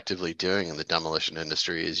you're effectively doing in the demolition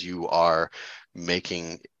industry is you are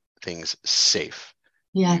making things safe.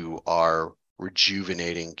 Yeah. You are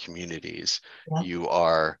rejuvenating communities. Yeah. You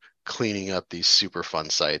are cleaning up these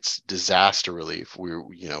Superfund sites, disaster relief. We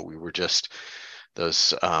were just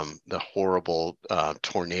those the horrible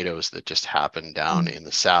tornadoes that just happened down in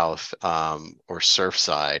the South or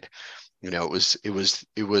Surfside.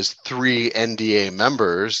 It was 3 NDA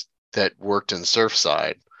members that worked in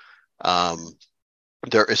Surfside.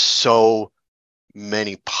 There is so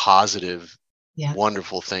many positive,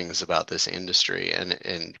 wonderful things about this industry,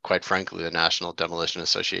 and quite frankly, the National Demolition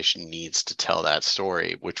Association needs to tell that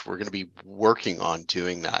story, which we're going to be working on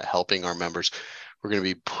doing that, helping our members. We're going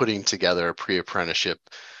to be putting together a pre-apprenticeship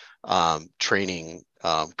training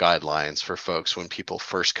guidelines for folks when people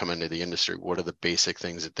first come into the industry. What are the basic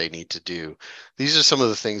things that they need to do? These are some of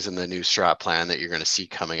the things in the new strat plan that you're going to see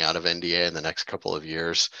coming out of NDA in the next couple of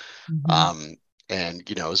years. Mm-hmm.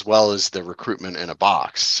 And as well as the recruitment in a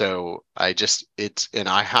box. So I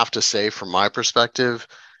have to say, from my perspective,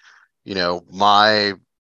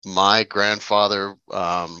 my grandfather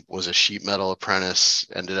was a sheet metal apprentice,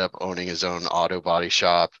 ended up owning his own auto body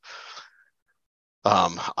shop.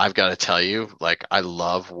 I've got to tell you, like, I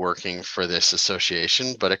love working for this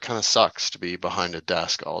association, but it kind of sucks to be behind a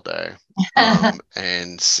desk all day.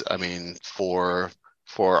 And I mean, for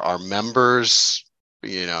our members,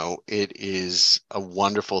 it is a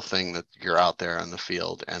wonderful thing that you're out there in the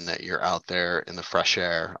field and that you're out there in the fresh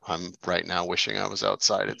air. I'm right now wishing I was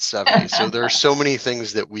outside at 70. So there are so many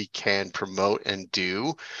things that we can promote and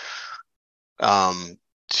do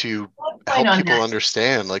to help people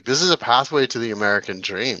understand, like, this is a pathway to the American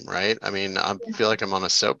dream, right? I mean, I feel like I'm on a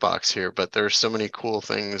soapbox here, but there's so many cool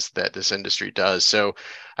things that this industry does. So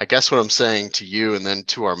I guess what I'm saying to you and then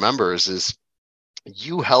to our members is,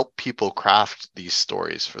 you help people craft these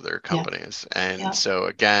stories for their companies. And so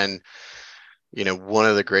again, one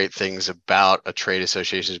of the great things about a trade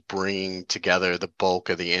association is bringing together the bulk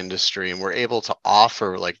of the industry, and we're able to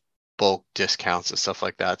offer like bulk discounts and stuff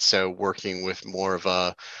like that. So working with more of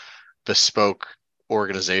a bespoke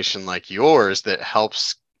organization like yours that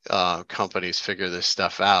helps companies figure this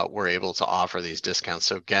stuff out, we're able to offer these discounts.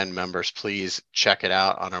 So again, members, please check it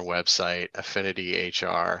out on our website, Affinity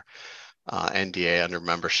HR. NDA under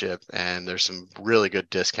membership, and there's some really good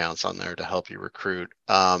discounts on there to help you recruit.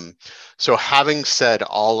 So having said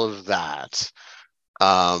all of that,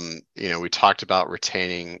 we talked about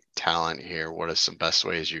retaining talent here. What are some best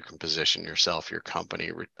ways you can position yourself, your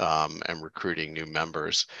company, and recruiting new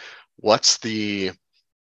members? What do you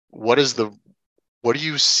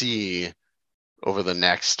see over the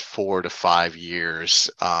next 4 to 5 years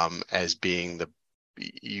as being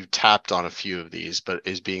you tapped on a few of these, but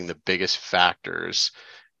as being the biggest factors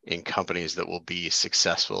in companies that will be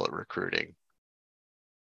successful at recruiting?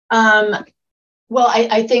 Well,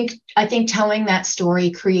 I think telling that story,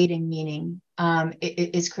 creating meaning,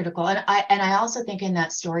 is critical. And I also think in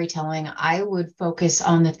that storytelling, I would focus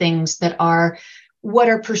on the things that are what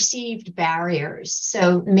are perceived barriers.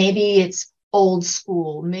 So maybe it's old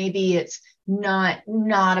school, maybe it's not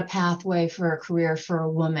a pathway for a career for a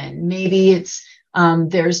woman. Maybe it's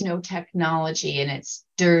there's no technology and it's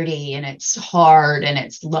dirty and it's hard, and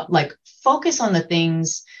it's like focus on the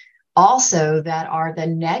things also that are the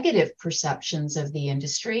negative perceptions of the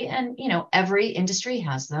industry. And, every industry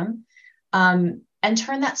has them, and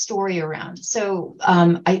turn that story around. So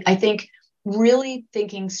I think really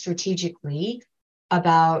thinking strategically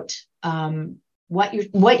about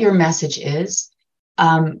what your message is.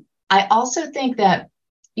 I also think that,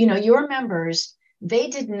 your members, they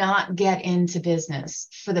did not get into business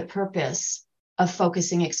for the purpose of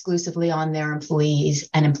focusing exclusively on their employees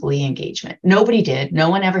and employee engagement. Nobody did.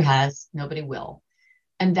 No one ever has. Nobody will.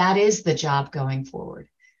 And that is the job going forward.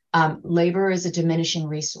 Labor is a diminishing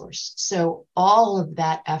resource. So all of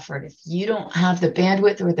that effort, if you don't have the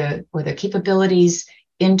bandwidth or the capabilities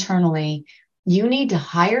internally, you need to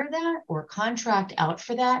hire that or contract out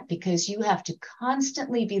for that, because you have to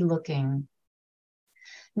constantly be looking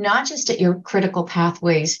not just at your critical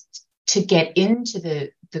pathways to get into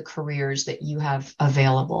the careers that you have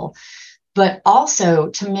available, but also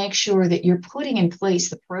to make sure that you're putting in place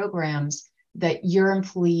the programs that your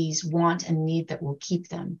employees want and need that will keep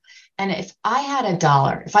them. And if I had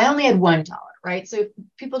 $1, if I only had $1, right? So if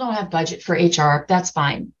people don't have budget for HR, that's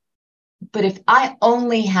fine. But if I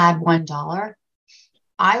only had $1,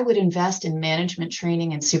 I would invest in management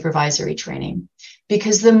training and supervisory training,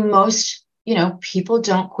 because the most, people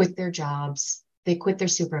don't quit their jobs. They quit their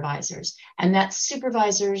supervisors. And that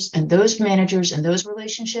supervisors and those managers and those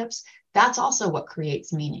relationships, that's also what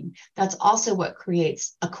creates meaning. That's also what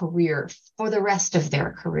creates a career for the rest of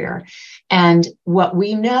their career. And what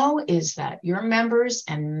we know is that your members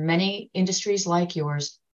and many industries like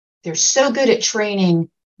yours, they're so good at training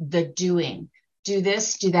the doing. Do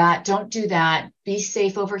this, do that, don't do that, be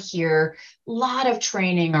safe over here. A lot of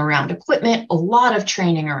training around equipment, a lot of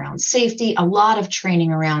training around safety, a lot of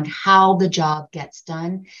training around how the job gets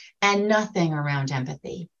done, and nothing around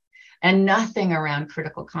empathy, and nothing around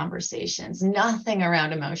critical conversations, nothing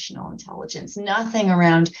around emotional intelligence, nothing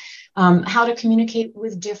around how to communicate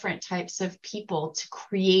with different types of people to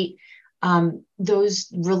create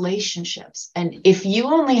those relationships. And if you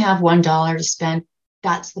only have $1 to spend,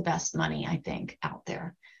 that's the best money, I think, out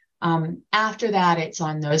there. After that, it's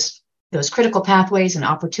on those critical pathways and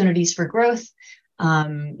opportunities for growth,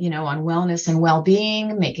 on wellness and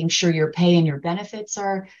well-being, making sure your pay and your benefits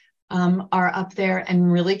are up there,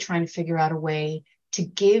 and really trying to figure out a way to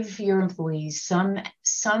give your employees some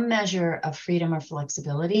measure of freedom or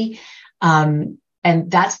flexibility. And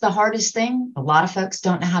that's the hardest thing. A lot of folks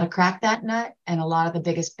don't know how to crack that nut. And a lot of the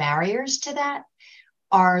biggest barriers to that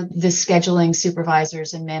are the scheduling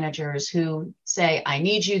supervisors and managers who say, I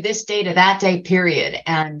need you this day to that day, period.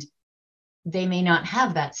 And they may not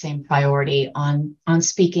have that same priority on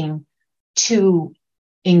speaking to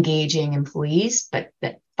engaging employees, but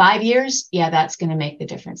that 5 years, that's going to make the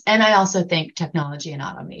difference. And I also think technology and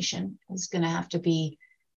automation is going to have to be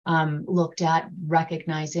looked at,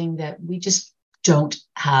 recognizing that we just don't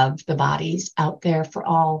have the bodies out there for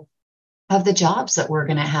all of the jobs that we're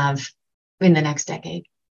going to have in the next decade.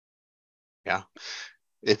 Yeah.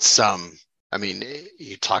 It's I mean,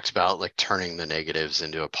 you talked about like turning the negatives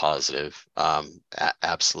into a positive.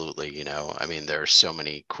 Absolutely, you know. I mean, there are so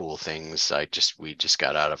many cool things. We just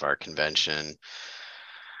got out of our convention.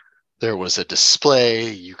 There was a display.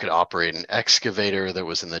 You could operate an excavator that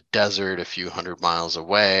was in the desert a few hundred miles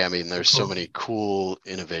away. I mean, there's so many cool,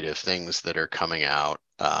 innovative things that are coming out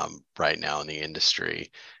right now in the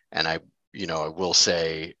industry. And I will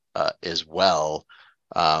say as well,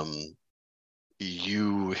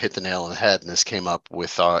 you hit the nail on the head, and this came up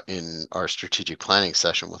with in our strategic planning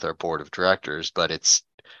session with our board of directors, but it's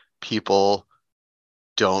people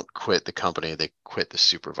don't quit the company, they quit the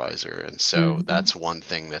supervisor. And so that's one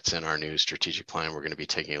thing that's in our new strategic plan we're going to be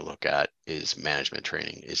taking a look at is management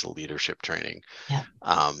training, is leadership training. Yeah.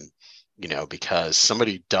 Because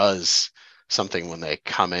somebody does something when they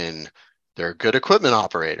come in, they're a good equipment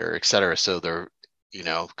operator, et cetera. So they're,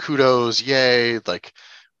 kudos, yay, like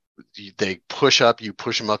they you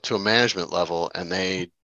push them up to a management level, and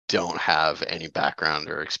they don't have any background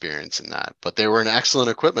or experience in that, but they were an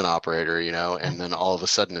excellent equipment operator, and then all of a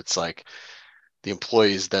sudden it's like the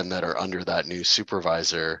employees then that are under that new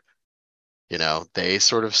supervisor, they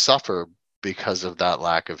sort of suffer because of that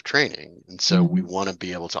lack of training. And so we want to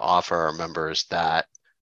be able to offer our members that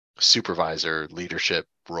supervisor leadership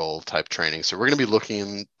role type training. So we're going to be looking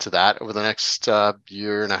into that over the next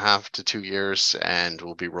year and a half to 2 years, and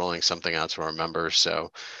we'll be rolling something out to our members.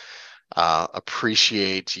 So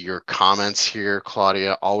appreciate your comments here,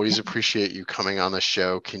 Claudia. Always appreciate you coming on the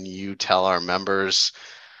show. Can you tell our members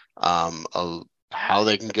how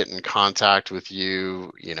they can get in contact with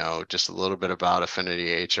you, just a little bit about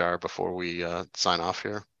Affinity HR before we sign off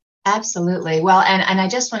here? Absolutely. Well, and I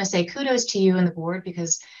just want to say kudos to you and the board,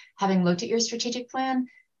 because having looked at your strategic plan,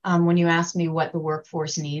 when you asked me what the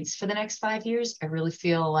workforce needs for the next 5 years, I really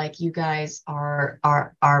feel like you guys are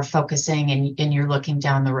focusing and you're looking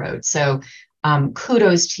down the road. So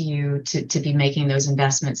kudos to you to be making those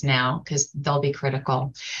investments now, because they'll be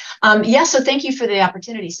critical. So thank you for the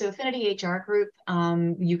opportunity. So Affinity HR Group,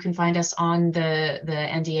 you can find us on the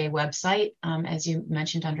NDA website, as you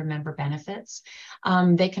mentioned, under member benefits.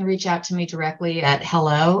 They can reach out to me directly at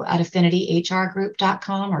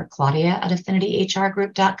hello@affinityhrgroup.com or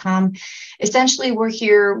claudia@affinityhrgroup.com. Essentially, we're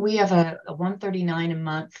here. We have a $139 a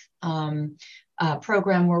month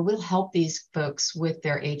program where we'll help these folks with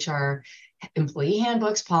their HR employee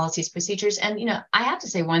handbooks, policies, procedures. And, I have to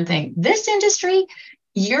say one thing, this industry,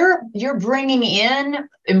 you're bringing in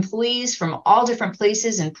employees from all different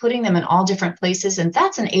places and putting them in all different places. And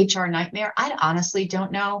that's an HR nightmare. I honestly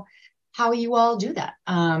don't know how you all do that.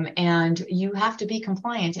 And you have to be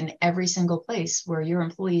compliant in every single place where your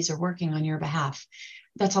employees are working on your behalf.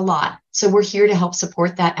 That's a lot. So we're here to help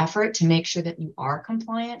support that effort to make sure that you are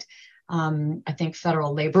compliant. I think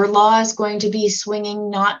federal labor law is going to be swinging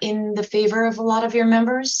not in the favor of a lot of your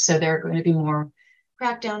members. So there are going to be more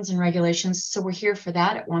crackdowns and regulations. So we're here for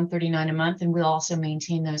that at $139 a month. And we'll also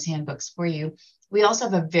maintain those handbooks for you. We also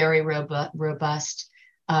have a very robust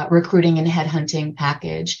recruiting and headhunting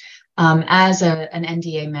package. As an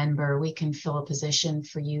NDA member, we can fill a position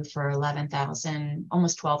for you for $11,000,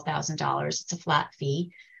 almost $12,000. It's a flat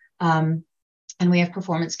fee. And we have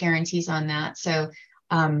performance guarantees on that. So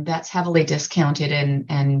that's heavily discounted,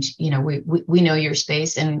 and we know your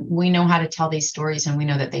space, and we know how to tell these stories, and we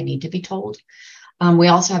know that they need to be told. We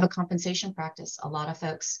also have a compensation practice. A lot of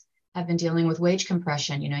folks have been dealing with wage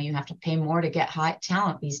compression. You have to pay more to get high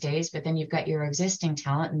talent these days, but then you've got your existing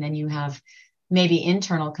talent, and then you have maybe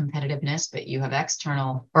internal competitiveness, but you have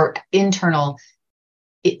external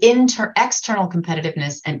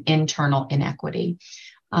competitiveness and internal inequity.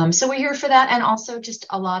 So we're here for that, and also just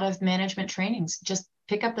a lot of management trainings. Just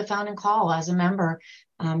pick up the phone and call as a member.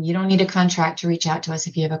 You don't need a contract to reach out to us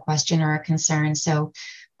if you have a question or a concern. So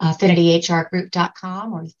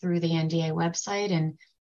affinityhrgroup.com or through the NDA website. And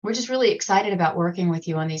we're just really excited about working with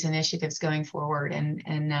you on these initiatives going forward. And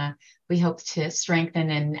we hope to strengthen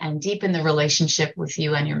and deepen the relationship with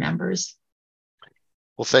you and your members.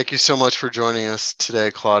 Well, thank you so much for joining us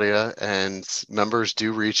today, Claudia. And members,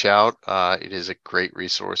 do reach out. It is a great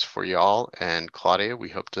resource for y'all. And Claudia, we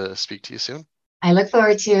hope to speak to you soon. I look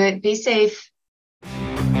forward to it. Be safe.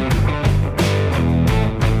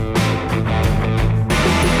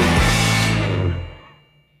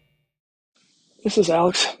 This is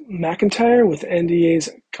Alex McIntyre with NDA's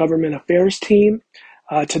Government Affairs team.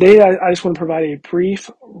 Today, I just want to provide a brief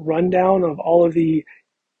rundown of all of the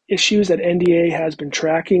issues that NDA has been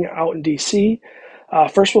tracking out in DC.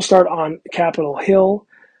 First, we'll start on Capitol Hill.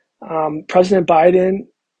 President Biden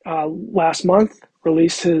last month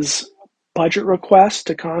released his budget request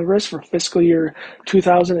to Congress for fiscal year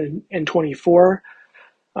 2024.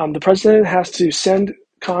 The president has to send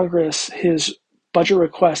Congress his budget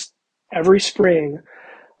request every spring.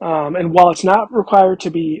 And while it's not required to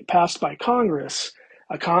be passed by Congress,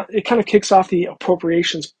 it kind of kicks off the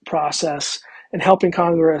appropriations process and helping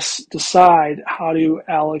Congress decide how to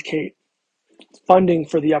allocate funding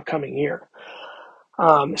for the upcoming year.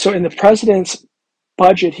 So in the president's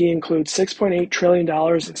budget, he includes $6.8 trillion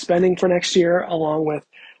in spending for next year, along with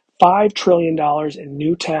 $5 trillion in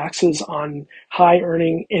new taxes on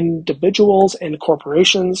high-earning individuals and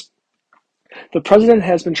corporations. The president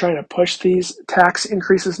has been trying to push these tax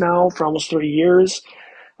increases now for almost 3 years.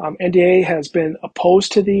 NDA has been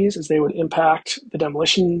opposed to these as they would impact the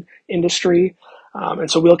demolition industry. And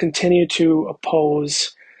so we'll continue to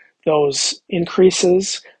oppose those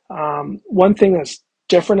increases. One thing that's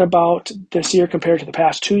different about this year compared to the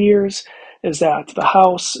past 2 years is that the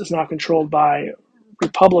House is now controlled by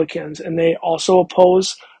Republicans, and they also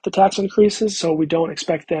oppose the tax increases, so we don't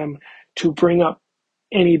expect them to bring up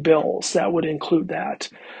any bills that would include that.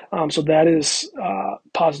 So that is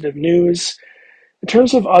positive news. In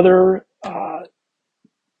terms of other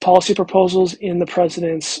policy proposals in the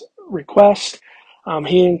president's request,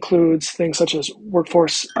 he includes things such as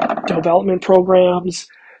workforce development programs,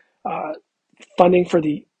 funding for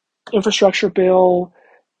the infrastructure bill,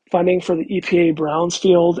 funding for the EPA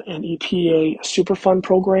Brownsfield and EPA Superfund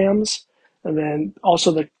programs, and then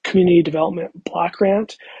also the Community Development Block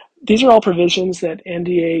Grant. These are all provisions that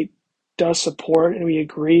NDA does support, and we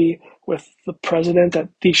agree with the president that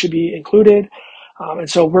these should be included. And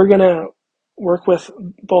so we're going to work with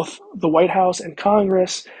both the White House and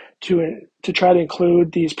Congress to try to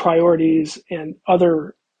include these priorities and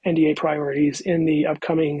other NDA priorities in the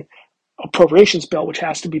upcoming appropriations bill, which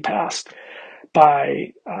has to be passed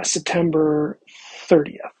by September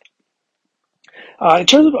 30th. In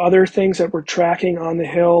terms of other things that we're tracking on the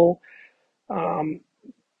Hill,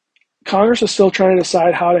 Congress is still trying to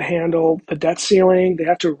decide how to handle the debt ceiling. They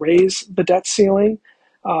have to raise the debt ceiling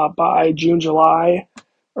by June, July,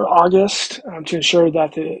 or August to ensure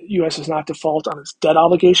that the U.S. does not default on its debt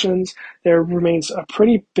obligations. There remains a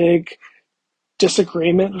pretty big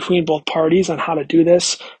disagreement between both parties on how to do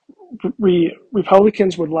this.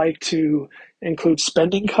 Republicans would like to include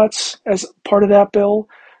spending cuts as part of that bill,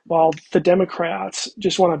 while the Democrats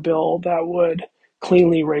just want a bill that would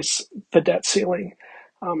cleanly raise the debt ceiling.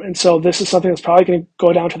 And so this is something that's probably going to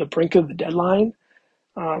go down to the brink of the deadline.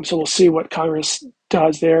 So we'll see what Congress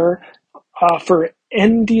does there. For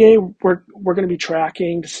NDA, we're going to be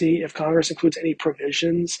tracking to see if Congress includes any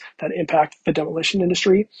provisions that impact the demolition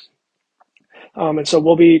industry. And so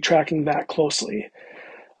we'll be tracking that closely.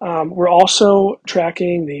 We're also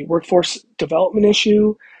tracking the workforce development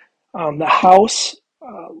issue. The House,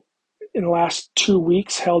 in the last 2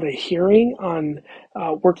 weeks, held a hearing on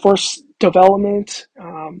workforce development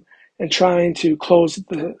and trying to close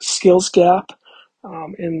the skills gap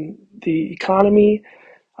in the economy.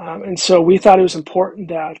 And so we thought it was important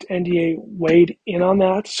that NDA weighed in on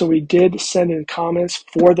that. So we did send in comments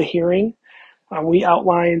for the hearing. We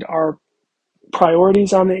outlined our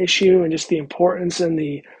priorities on the issue and just the importance and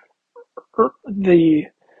the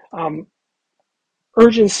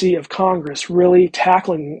urgency of Congress really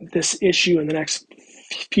tackling this issue in the next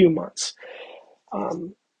few months.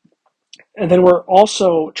 And then we're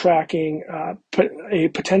also tracking a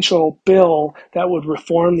potential bill that would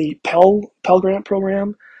reform the Pell Grant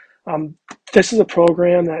program. This is a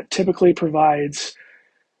program that typically provides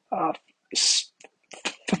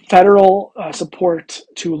federal support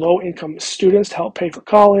to low-income students to help pay for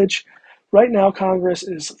college. Right now, Congress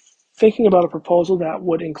is thinking about a proposal that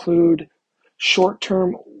would include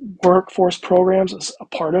short-term workforce programs as a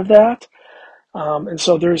part of that. And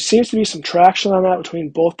so there seems to be some traction on that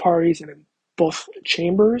between both parties and in both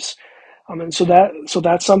chambers. And so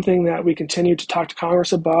that's something that we continue to talk to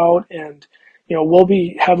Congress about, and we'll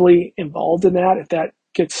be heavily involved in that if that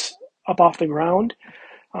gets up off the ground.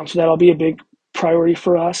 So that'll be a big priority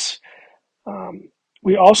for us.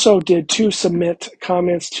 We also did submit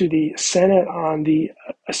comments to the Senate on the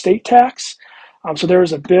estate tax. So there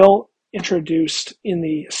was a bill introduced in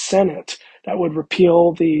the Senate that would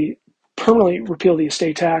permanently repeal the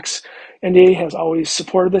estate tax. NDA has always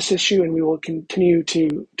supported this issue, and we will continue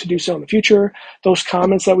to do so in the future. Those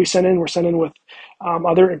comments that we sent in were sent in with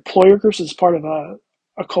other employer groups as part of a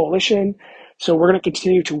coalition. So we're going to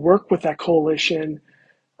continue to work with that coalition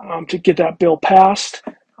to get that bill passed.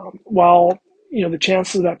 While the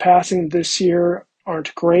chances of that passing this year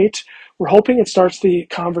aren't great. We're hoping it starts the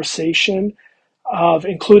conversation of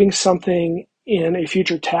including something in a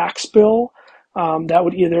future tax bill that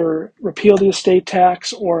would either repeal the estate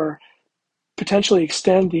tax or potentially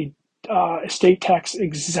extend the estate tax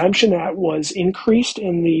exemption that was increased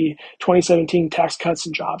in the 2017 Tax Cuts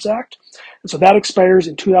and Jobs Act. And so that expires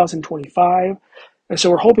in 2025. And so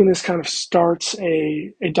we're hoping this kind of starts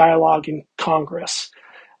a dialogue in Congress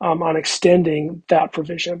on extending that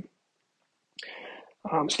provision.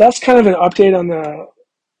 So that's kind of an update on the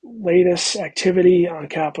latest activity on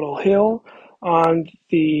Capitol Hill. On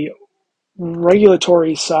the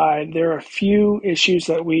regulatory side, there are a few issues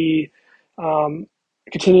that we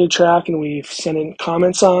continue to track and we've sent in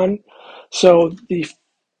comments on. So the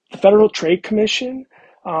Federal Trade Commission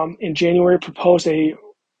in January proposed a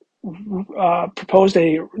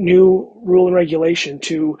new rule and regulation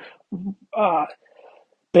to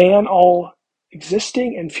ban all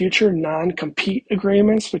existing and future non-compete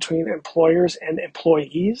agreements between employers and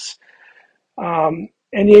employees.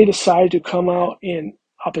 NDA decided to come out in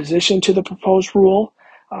opposition to the proposed rule.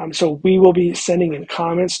 So we will be sending in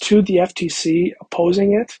comments to the FTC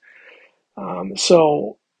opposing it.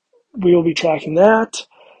 So we will be tracking that.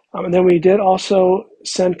 And then we did also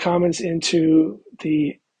send comments into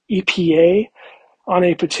the EPA on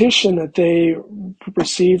a petition that they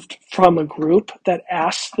received from a group that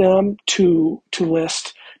asked them to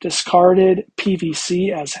list discarded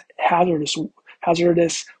PVC as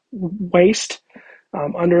hazardous waste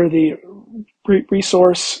under the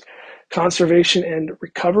Resource Conservation and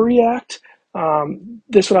Recovery Act.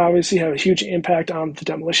 This would obviously have a huge impact on the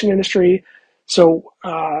demolition industry. So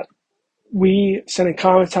we sent in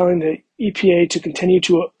comments telling the EPA to continue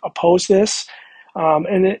to oppose this.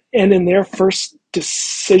 And in their first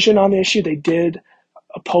decision on the issue, they did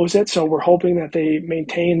oppose it. So we're hoping that they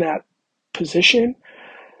maintain that position.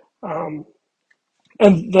 And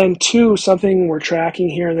then two, something we're tracking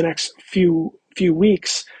here in the next few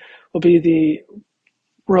weeks will be the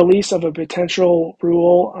release of a potential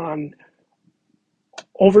rule on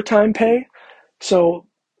overtime pay. So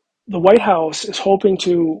the White House is hoping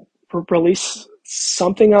to release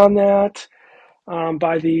something on that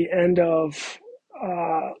by the end of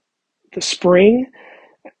the spring.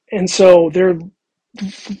 And so they're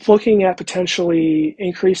looking at potentially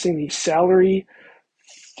increasing the salary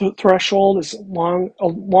threshold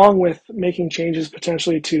along with making changes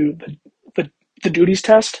potentially to the duties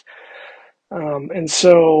test. And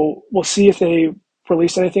so we'll see if they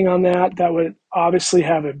release anything on that. That would obviously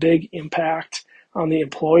have a big impact on the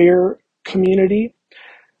employer community.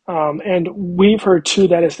 And we've heard too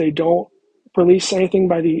that if they don't release anything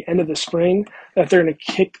by the end of the spring, that they're going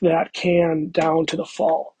to kick that can down to the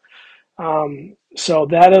fall. So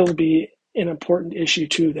that'll be an important issue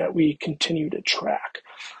too that we continue to track.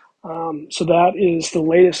 So that is the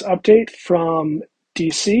latest update from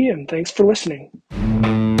DC, and thanks for listening.